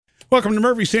Welcome to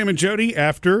Murphy, Sam, and Jody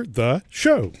after the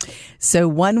show. So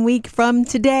 1 week from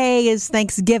today is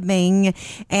Thanksgiving,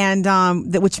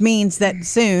 and which means that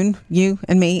soon you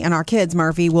and me and our kids,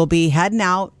 Murphy, will be heading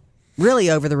out really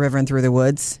over the river and through the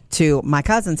woods to my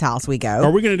cousin's house. We go.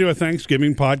 Are we going to do a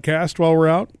Thanksgiving podcast while we're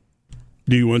out?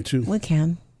 Do you want to? We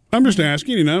can. I'm just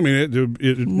asking, you know. I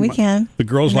mean, we can. The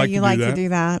girls like to do that. You like to do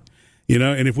that. You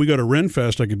know, and if we go to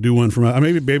Renfest, I could do one from. I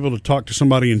may be able to talk to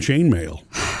somebody in chainmail.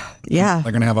 Yeah.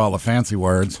 They're going to have all the fancy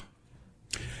words.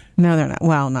 No, they're not.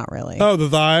 Well, not really. Oh, the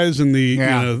thighs and the,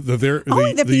 yeah. you know,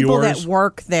 only the people yours. that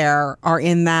work there are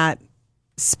in that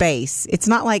space. It's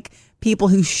not like people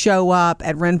who show up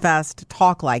at Renfest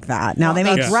talk like that. Now, they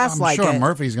may dress like it. I'm sure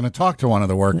Murphy's going to talk to one of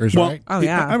the workers, right? Oh,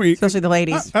 yeah. I mean, especially the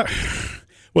ladies.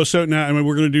 Well, so now, I mean,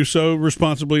 we're going to do so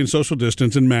responsibly and social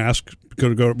distance and mask.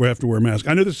 We have to wear a mask.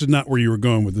 I know this is not where you were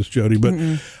going with this, Jody, but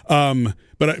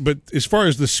but as far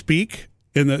as the speak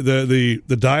and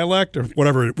the dialect or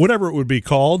whatever it would be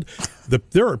called,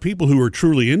 there are people who are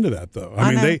truly into that, though.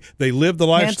 I mean, they live the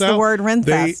lifestyle. Hence the word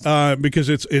Renfest. Because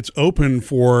it's open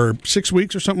for 6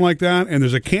 weeks or something like that, and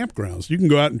there's a campground, so you can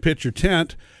go out and pitch your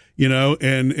tent, you know,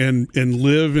 and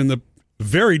live in the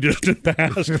very distant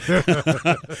past,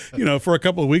 you know, for a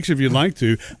couple of weeks if you'd like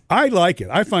to. I like it.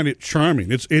 I find it charming.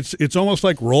 It's almost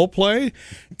like role play,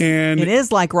 and it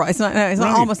is like it's not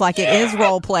almost like it is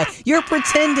role play. You're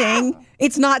pretending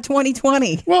it's not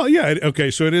 2020. Well, yeah, okay,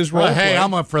 so it is role play. Hey,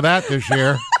 I'm up for that this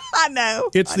year. I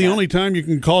know. It's the only time you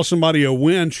can call somebody a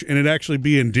winch and it actually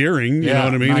be endearing. You know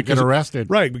what I mean? Not get arrested,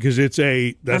 right? Because it's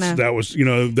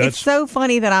It's so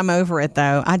funny that I'm over it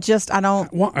though. I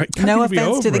don't. No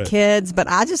offense to the kids, but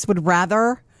I just would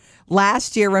rather.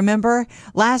 Last year,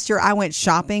 I went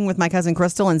shopping with my cousin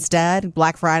Crystal instead,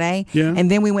 Black Friday. Yeah. And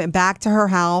then we went back to her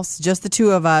house, just the two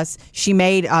of us. She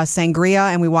made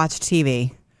sangria and we watched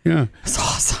TV. Yeah. It's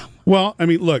awesome. Well, I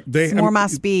mean, look, it's more my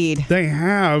speed. They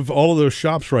have all of those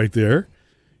shops right there.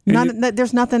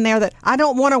 There's nothing there that I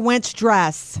don't want a winch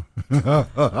dress,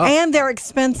 and they're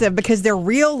expensive because they're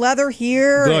real leather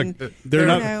here. Look, they're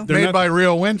not made by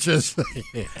real winches.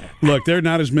 Look, they're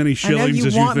not as many shillings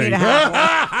as you think.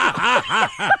 I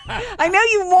know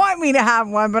you want me to have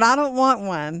one, but I don't want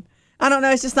one. I don't know.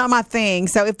 It's just not my thing.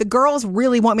 So if the girls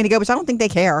really want me to go, which I don't think they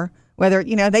care, whether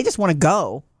they just want to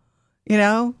go,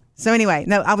 So anyway,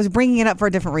 no, I was bringing it up for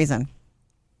a different reason.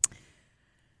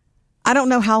 I don't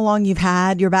know how long you've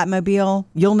had your Batmobile.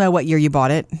 You'll know what year you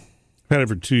bought it. I've had it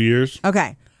for 2 years.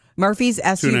 Okay. Murphy's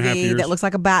SUV that looks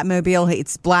like a Batmobile.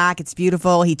 It's black. It's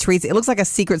beautiful. He treats it. It looks like a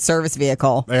Secret Service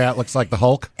vehicle. Yeah, it looks like the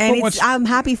Hulk. And I'm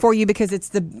happy for you because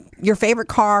it's your favorite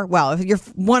car. Well,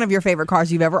 one of your favorite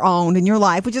cars you've ever owned in your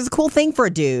life, which is a cool thing for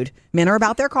a dude. Men are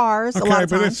about their cars a lot of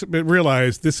times. But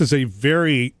realize this is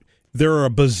there are a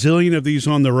bazillion of these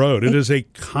on the road. It is a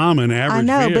common average I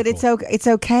know, vehicle. but it's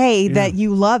okay that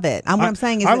you love it. What I'm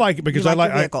saying is I like it because I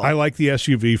like the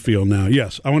SUV feel now.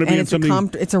 Yes, I want to be in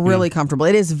something. It's really comfortable.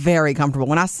 It is very comfortable.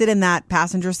 When I sit in that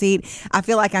passenger seat, I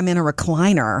feel like I'm in a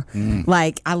recliner.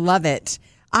 Like, I love it.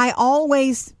 I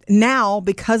always now,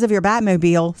 because of your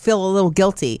Batmobile, feel a little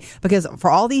guilty because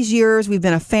for all these years we've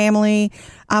been a family.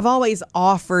 I've always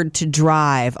offered to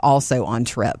drive also on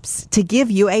trips to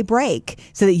give you a break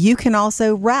so that you can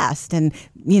also rest and,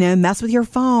 mess with your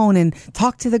phone and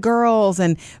talk to the girls.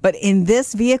 But in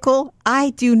this vehicle, I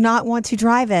do not want to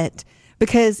drive it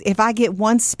because if I get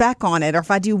one speck on it or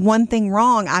if I do one thing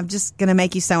wrong, I'm just going to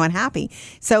make you so unhappy.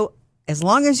 So as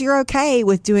long as you're okay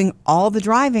with doing all the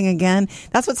driving again,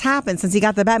 that's what's happened since he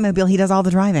got the Batmobile. He does all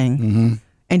the driving. Mm-hmm.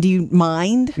 And do you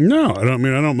mind? No, I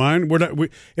don't mind.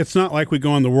 It's not like we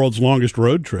go on the world's longest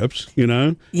road trips,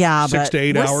 Yeah, 6 to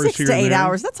 8 hours. 6 to 8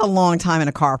 hours. That's a long time in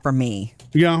a car for me.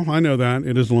 Yeah, I know that.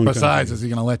 It is a long time. Besides, is he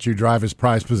going to let you drive his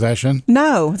prized possession?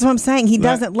 No, that's what I'm saying. He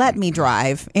doesn't let me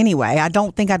drive anyway. I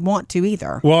don't think I'd want to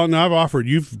either. Well, no, I've offered.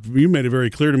 You made it very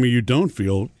clear to me you don't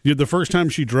feel. The first time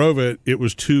she drove it, it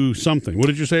was too something. What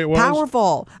did you say it was?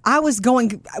 Powerful.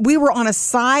 We were on a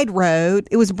side road.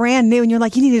 It was brand new, and you're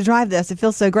like, you need to drive this. It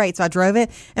feels so great. So I drove it,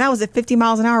 and I was at 50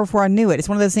 miles an hour before I knew it. It's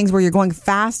one of those things where you're going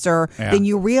faster than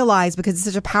you realize because it's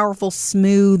such a powerful,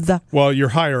 smooth Well, you're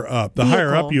higher up. The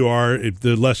higher up you are,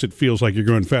 the less it feels like you're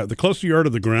going fast. The closer you are to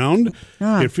the ground,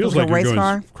 it feels like you're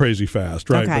going crazy fast,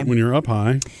 right? Okay. But when you're up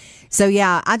high. So,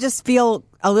 yeah, I just feel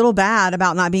a little bad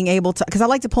about not being able to, because I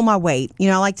like to pull my weight.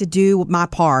 I like to do my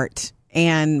part,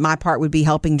 and my part would be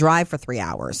helping drive for 3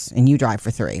 hours, and you drive for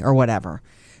 3 or whatever.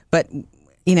 But, we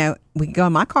can go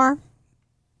in my car.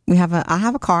 I have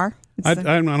a car. I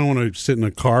don't want to sit in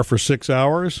a car for 6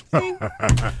 hours.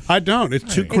 I don't.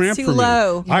 It's too cramped too for me.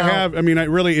 Low.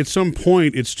 At some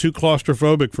point, it's too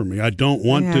claustrophobic for me. I don't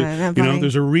want to,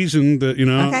 there's a reason that,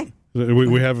 Okay.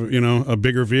 We have a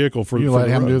bigger vehicle for. You for let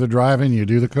the him road. do the driving, you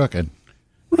do the cooking.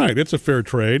 Right, it's a fair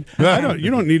trade. You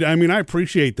don't need. I mean, I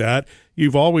appreciate that.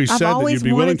 You've always I've said always that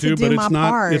you'd be willing wanted to to, do but my it's not.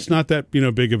 part. It's not that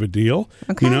big of a deal.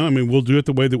 Okay. I mean, we'll do it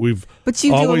the way that we've. But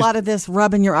you do always, a lot of this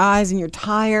rubbing your eyes and you're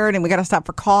tired and we got to stop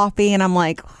for coffee. And I'm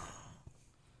like,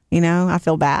 I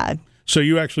feel bad. So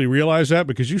you actually realize that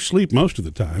because you sleep most of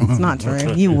the time. It's not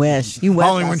true. You wish. You wish.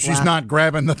 Only I when she's slept. not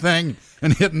grabbing the thing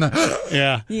and hitting the.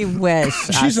 Yeah. You wish.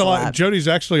 She's I a lot. slept. Jody's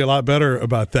actually a lot better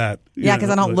about that. Yeah, because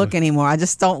I don't look anymore. I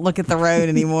just don't look at the road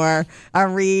anymore. I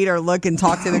read or look and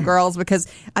talk to the girls because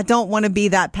I don't want to be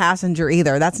that passenger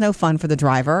either. That's no fun for the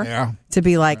driver. Yeah. To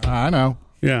be like, I know.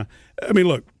 Yeah. I mean,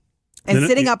 look. and then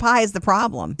sitting up high is the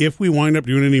problem. If we wind up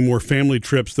doing any more family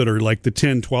trips that are like the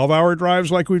 10, 12-hour drives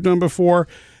like we've done before,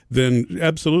 then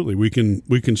absolutely we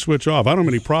can switch off. I don't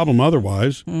have any problem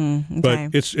otherwise. Okay.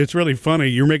 But it's really funny.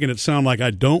 You're making it sound like I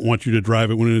don't want you to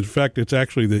drive it when in fact it's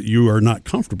actually that you are not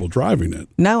comfortable driving it.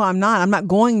 No, I'm not. I'm not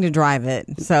going to drive it.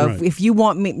 So Right. if you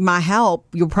want my help,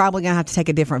 you're probably going to have to take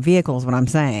a different vehicle is what I'm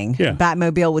saying. Yeah.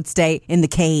 Batmobile would stay in the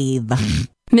cave.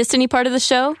 Missed any part of the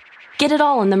show? Get it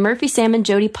all on the Murphy, Sam, and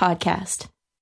Jody podcast.